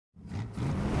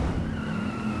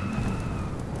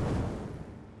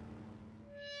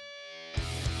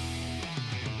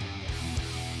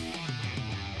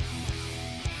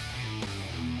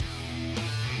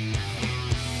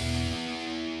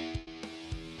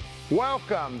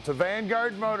Welcome to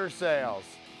Vanguard Motor Sales.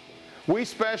 We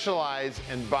specialize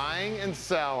in buying and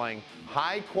selling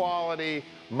high quality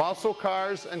muscle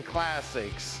cars and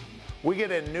classics. We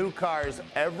get in new cars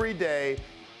every day,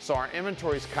 so our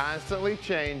inventory is constantly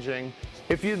changing.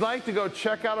 If you'd like to go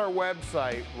check out our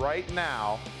website right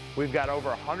now, we've got over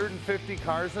 150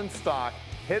 cars in stock.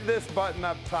 Hit this button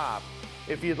up top.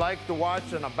 If you'd like to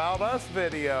watch an About Us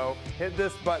video, hit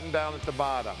this button down at the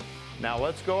bottom. Now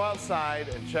let's go outside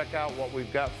and check out what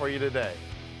we've got for you today.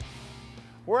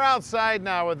 We're outside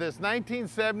now with this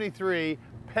 1973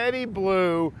 Petty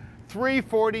Blue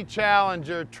 340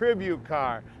 Challenger tribute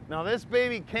car. Now this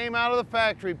baby came out of the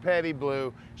factory Petty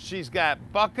Blue. She's got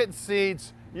bucket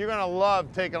seats. You're gonna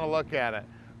love taking a look at it.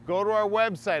 Go to our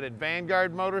website at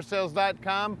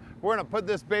vanguardmotorsales.com. We're gonna put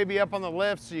this baby up on the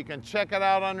lift so you can check it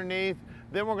out underneath.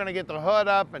 Then we're gonna get the hood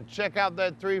up and check out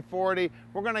that 340.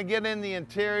 We're gonna get in the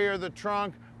interior of the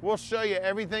trunk. We'll show you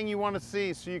everything you wanna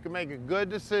see so you can make a good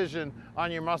decision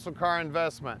on your muscle car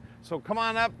investment. So come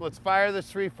on up, let's fire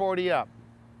this 340 up.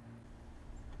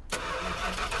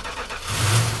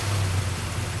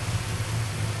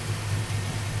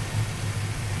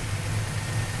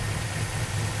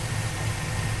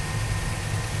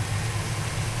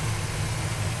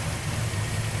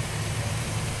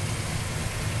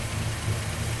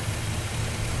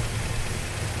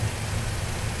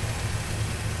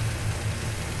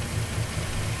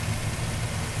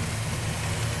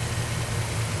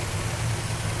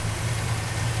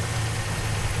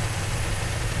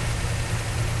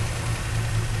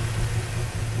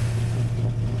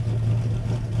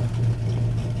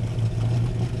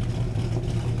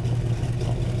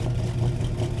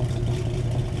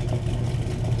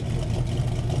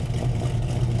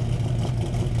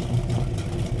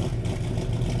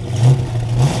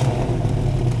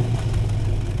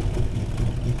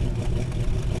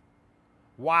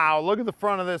 Wow, look at the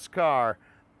front of this car.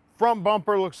 Front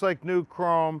bumper looks like new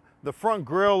chrome. The front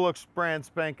grille looks brand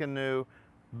spanking new.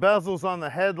 Bezels on the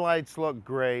headlights look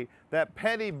great. That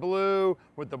Petty Blue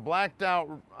with the blacked out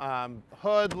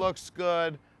hood looks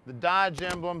good. The Dodge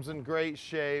emblem's in great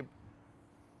shape.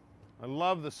 I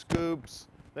love the scoops.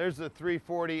 There's the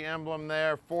 340 emblem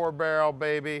there, 4-barrel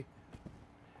baby.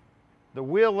 The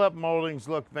wheel lip moldings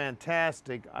look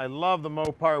fantastic. I love the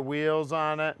Mopar wheels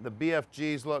on it. The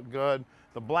BFGs look good.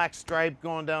 The black stripe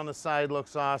going down the side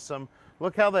looks awesome.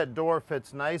 Look how that door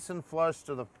fits nice and flush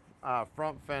to the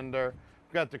front fender.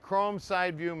 We've got the chrome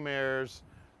side view mirrors.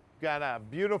 Got a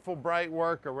beautiful bright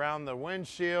work around the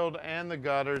windshield and the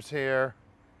gutters here.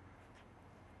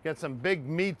 Got some big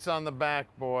meats on the back,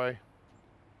 boy.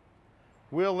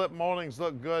 Wheel lip moldings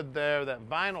look good there. That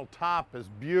vinyl top is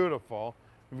beautiful.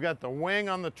 We've got the wing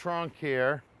on the trunk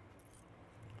here.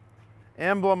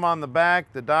 Emblem on the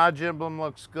back, the Dodge emblem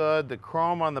looks good. The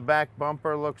chrome on the back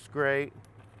bumper looks great.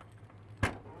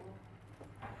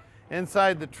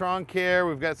 Inside the trunk here,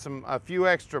 we've got a few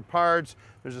extra parts.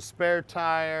 There's a spare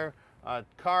tire, a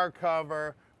car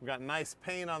cover. We've got nice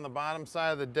paint on the bottom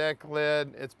side of the deck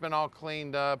lid. It's been all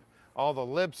cleaned up. All the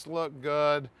lips look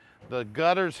good. The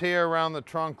gutters here around the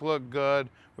trunk look good.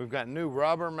 We've got new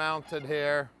rubber mounted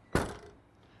here.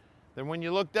 Then when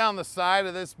you look down the side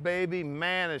of this baby,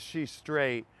 man, is she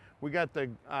straight. We got the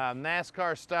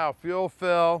NASCAR style fuel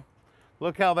fill.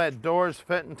 Look how that door's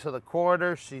fitting to the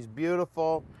quarter. She's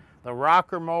beautiful. The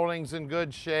rocker molding's in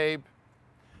good shape.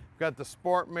 Got the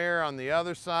sport mirror on the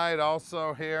other side,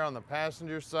 also here on the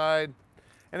passenger side.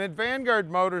 And at Vanguard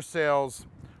Motor Sales,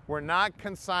 we're not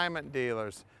consignment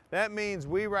dealers. That means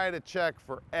we write a check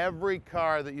for every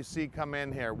car that you see come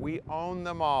in here. We own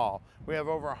them all. We have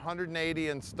over 180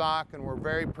 in stock, and we're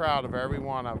very proud of every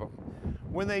one of them.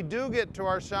 When they do get to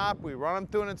our shop, we run them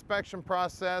through an inspection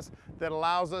process that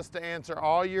allows us to answer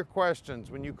all your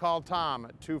questions when you call Tom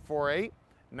at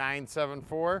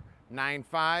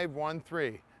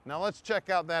 248-974-9513. Now let's check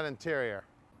out that interior.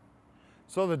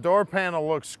 So the door panel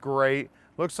looks great.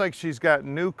 Looks like she's got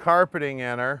new carpeting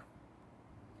in her.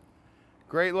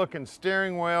 Great looking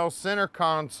steering wheel, center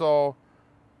console.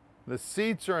 The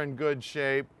seats are in good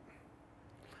shape.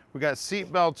 We got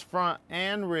seat belts front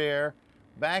and rear.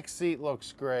 Back seat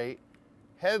looks great.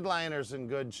 Headliner's in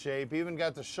good shape. Even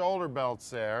got the shoulder belts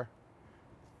there.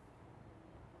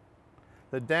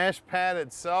 The dash pad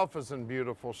itself is in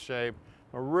beautiful shape.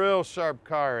 A real sharp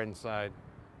car inside.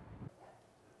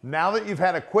 Now that you've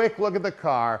had a quick look at the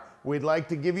car, we'd like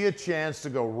to give you a chance to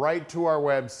go right to our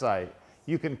website.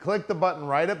 You can click the button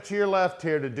right up to your left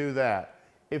here to do that.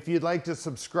 If you'd like to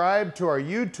subscribe to our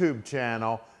YouTube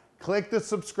channel, click the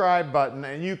subscribe button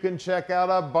and you can check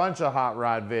out a bunch of hot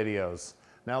rod videos.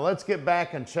 Now let's get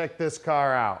back and check this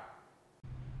car out.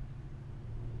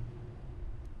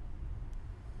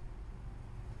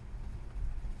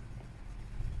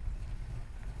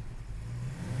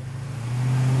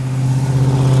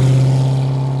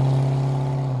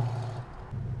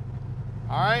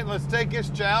 let's take this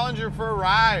Challenger for a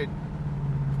ride.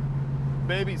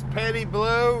 Baby's petty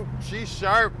blue, she's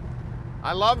sharp.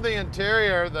 I love the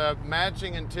interior, the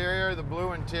matching interior, the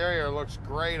blue interior looks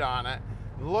great on it.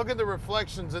 Look at the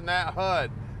reflections in that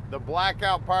hood. The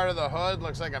blackout part of the hood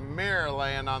looks like a mirror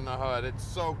laying on the hood. It's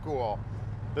so cool.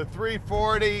 The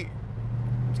 340,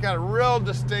 it's got a real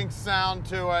distinct sound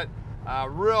to it.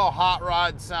 Real hot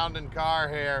rod sounding car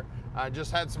here. I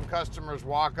just had some customers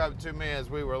walk up to me as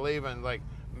we were leaving, like,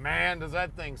 man, does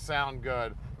that thing sound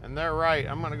good? And they're right.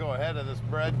 I'm gonna go ahead of this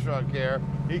bread truck here.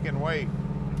 He can wait.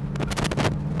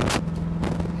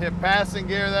 Hit passing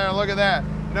gear there, look at that.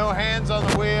 No hands on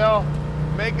the wheel.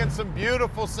 Making some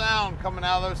beautiful sound coming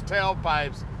out of those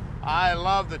tailpipes. I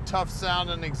love the tough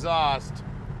sounding exhaust.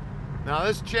 Now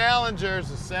this Challenger is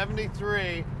a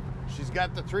 73. She's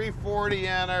got the 340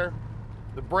 in her.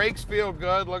 The brakes feel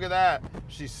good, look at that.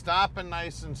 She's stopping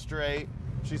nice and straight.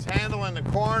 She's handling the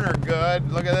corner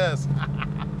good, look at this.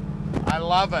 I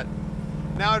love it.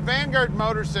 Now at Vanguard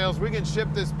Motor Sales, we can ship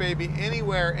this baby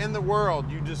anywhere in the world.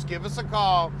 You just give us a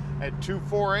call at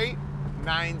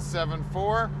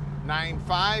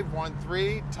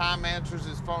 248-974-9513. Tom answers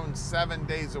his phone 7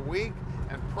 days a week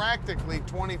and practically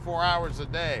 24 hours a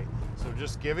day. So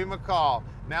just give him a call.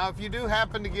 Now, if you do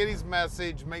happen to get his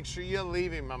message, make sure you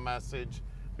leave him a message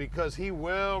because he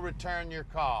will return your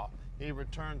call. He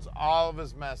returns all of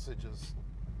his messages.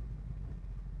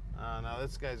 Now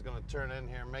this guy's gonna turn in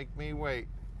here and make me wait.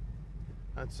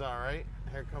 That's all right.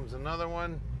 Here comes another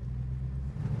one.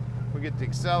 We get to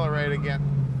accelerate again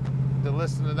to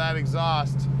listen to that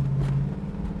exhaust.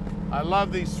 I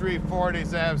love these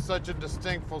 340s. They have such a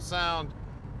distinctful sound.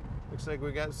 Looks like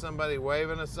we got somebody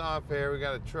waving us off here. We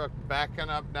got a truck backing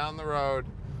up down the road.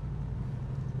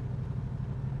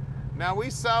 Now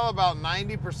we sell about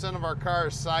 90% of our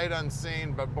cars sight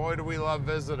unseen, but boy do we love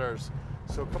visitors.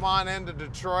 So come on into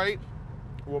Detroit.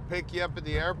 We'll pick you up at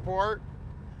the airport.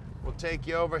 We'll take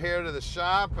you over here to the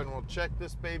shop and we'll check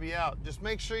this baby out. Just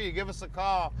make sure you give us a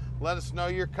call. Let us know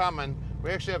you're coming.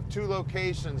 We actually have 2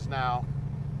 locations now.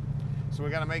 So we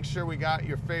gotta make sure we got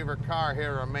your favorite car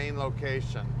here, our main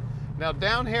location. Now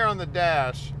down here on the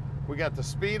dash, we got the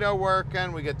speedo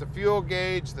working, we got the fuel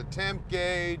gauge, the temp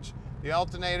gauge, the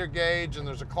alternator gauge, and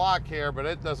there's a clock here, but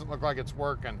it doesn't look like it's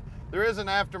working. There is an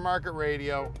aftermarket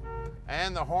radio,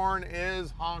 and the horn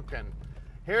is honking.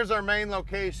 Here's our main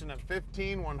location at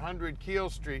 15100 Keel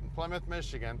Street in Plymouth,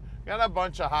 Michigan. Got a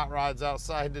bunch of hot rods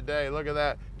outside today. Look at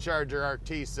that Charger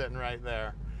RT sitting right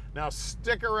there. Now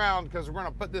stick around because we're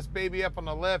gonna put this baby up on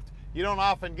the lift. You don't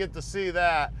often get to see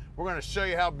that. We're gonna show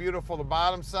you how beautiful the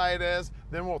bottom side is.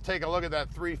 Then we'll take a look at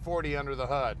that 340 under the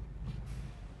hood.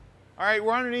 All right,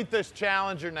 we're underneath this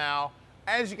Challenger now.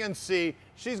 As you can see,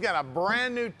 she's got a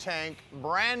brand new tank,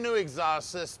 brand new exhaust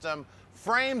system,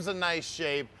 frame's a nice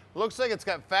shape, looks like it's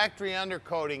got factory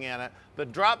undercoating in it. The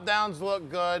drop downs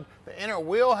look good, the inner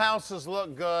wheelhouses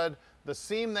look good, the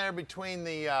seam there between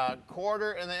the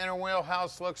quarter and the inner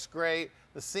wheelhouse looks great,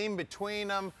 the seam between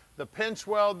them, the pinch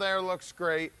weld there looks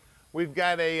great. We've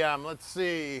got a, let's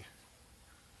see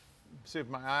if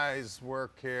my eyes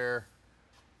work here,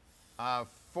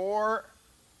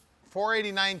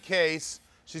 489 case.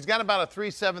 She's got about a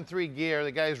 373 gear.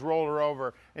 The guys rolled her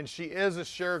over, and she is a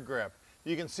sure grip.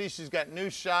 You can see she's got new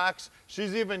shocks.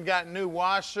 She's even got new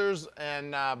washers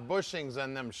and bushings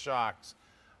in them shocks.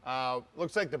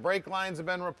 Looks like the brake lines have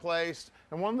been replaced.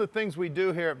 And one of the things we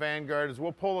do here at Vanguard is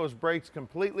we'll pull those brakes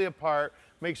completely apart,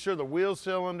 make sure the wheel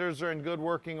cylinders are in good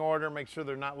working order, make sure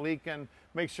they're not leaking,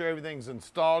 make sure everything's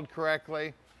installed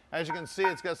correctly. As you can see,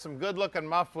 it's got some good looking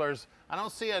mufflers. I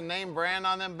don't see a name brand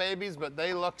on them babies, but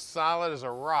they look solid as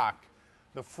a rock.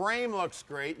 The frame looks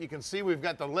great. You can see we've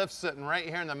got the lift sitting right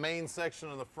here in the main section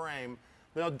of the frame.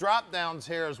 The drop downs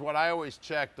here is what I always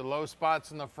check, the low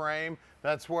spots in the frame.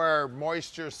 That's where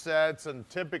moisture sets and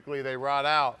typically they rot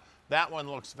out. That one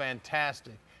looks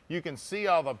fantastic. You can see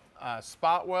all the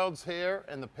spot welds here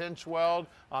and the pinch weld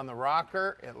on the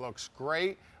rocker. It looks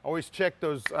great. Always check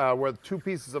those where the 2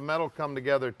 pieces of metal come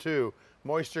together too.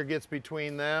 Moisture gets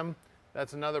between them.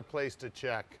 That's another place to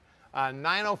check.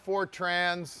 904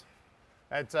 trans,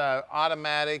 that's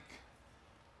automatic.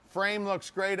 Frame looks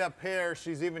great up here.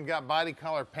 She's even got body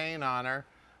color paint on her.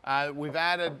 We've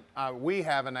added, we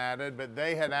haven't added, but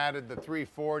they had added the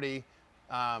 340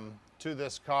 to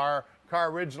this car.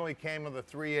 Car originally came with a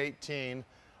 318.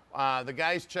 The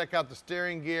guys check out the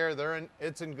steering gear.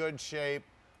 It's in good shape.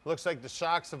 Looks like the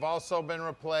shocks have also been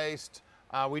replaced.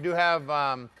 We do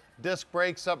have disc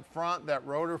brakes up front. That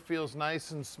rotor feels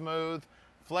nice and smooth.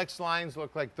 Flex lines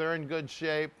look like they're in good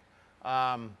shape.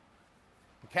 The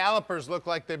calipers look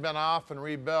like they've been off and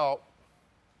rebuilt.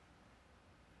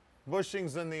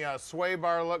 Bushings in the sway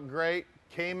bar look great.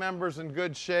 K-members in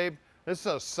good shape. This is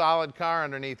a solid car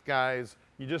underneath, guys.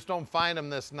 You just don't find them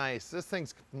this nice. This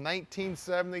thing's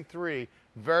 1973,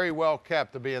 very well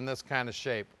kept to be in this kind of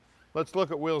shape. Let's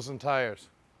look at wheels and tires.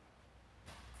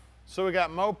 So we got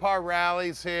Mopar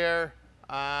rallies here,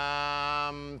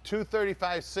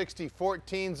 235/60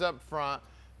 14s up front.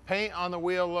 Paint on the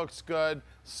wheel looks good.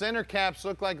 Center caps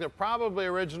look like they're probably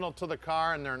original to the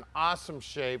car and they're in awesome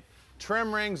shape.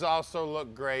 Trim rings also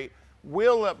look great.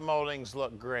 Wheel lip moldings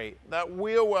look great. That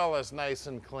wheel well is nice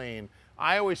and clean.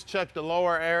 I always check the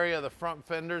lower area of the front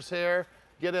fenders here.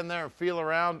 Get in there and feel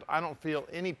around. I don't feel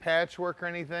any patchwork or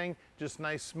anything, just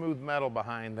nice smooth metal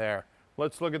behind there.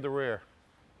 Let's look at the rear.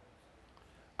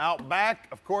 Out back,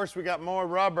 of course, we got more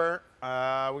rubber.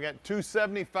 We got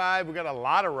 275, we got a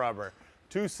lot of rubber.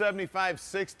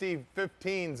 275/60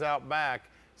 15s out back.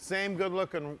 Same good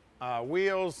looking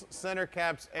wheels, center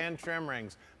caps, and trim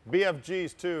rings.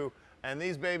 BFGs too, and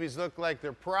these babies look like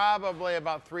they're probably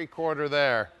about 3/4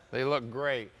 there. They look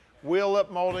great. Wheel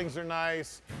lip moldings are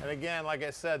nice, and again, like I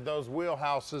said, those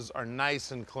wheelhouses are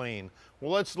nice and clean.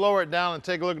 Well, let's lower it down and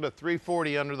take a look at the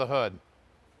 340 under the hood.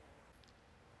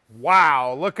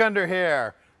 Wow, look under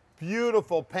here.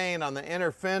 Beautiful paint on the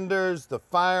inner fenders, the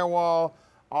firewall.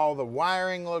 All the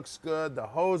wiring looks good. The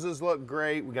hoses look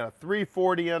great. We got a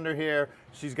 340 under here.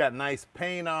 She's got nice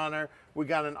paint on her. We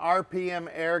got an RPM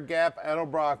air gap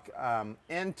Edelbrock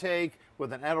intake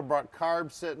with an Edelbrock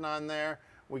Carb sitting on there.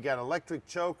 We got electric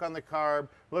choke on the carb.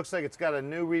 Looks like it's got a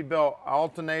new rebuilt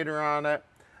alternator on it.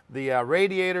 The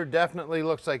radiator definitely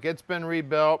looks like it's been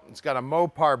rebuilt. It's got a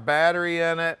Mopar battery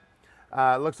in it.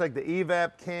 Looks like the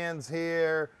evap cans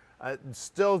here.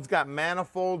 Still's got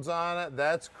manifolds on it.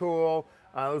 That's cool.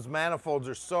 Those manifolds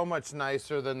are so much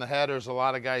nicer than the headers a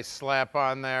lot of guys slap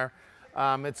on there.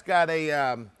 It's got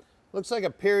a, looks like a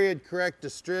period correct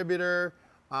distributor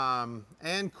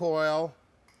and coil.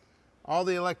 All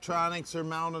the electronics are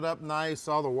mounted up nice.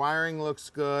 All the wiring looks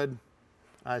good.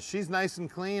 She's nice and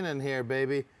clean in here,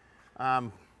 baby.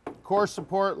 Core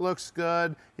support looks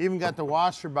good. Even got the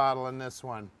washer bottle in this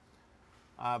one.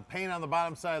 Paint on the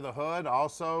bottom side of the hood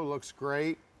also looks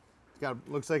great.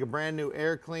 Looks like a brand new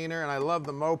air cleaner, and I love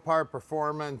the Mopar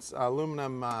Performance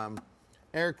aluminum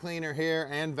air cleaner here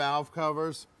and valve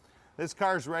covers. This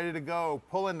car's ready to go.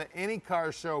 Pull into any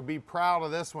car show. Be proud of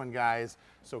this one, guys.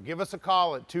 So give us a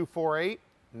call at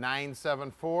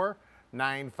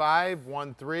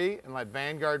 248-974-9513 and let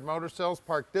Vanguard Motor Sales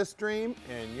park this dream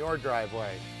in your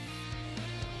driveway.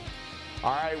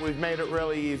 All right, we've made it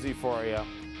really easy for you.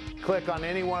 Click on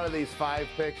any one of these 5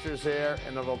 pictures here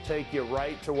and it'll take you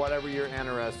right to whatever you're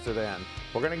interested in.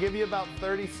 We're gonna give you about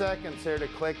 30 seconds here to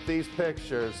click these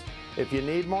pictures. If you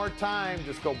need more time,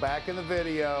 just go back in the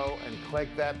video and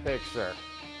click that picture.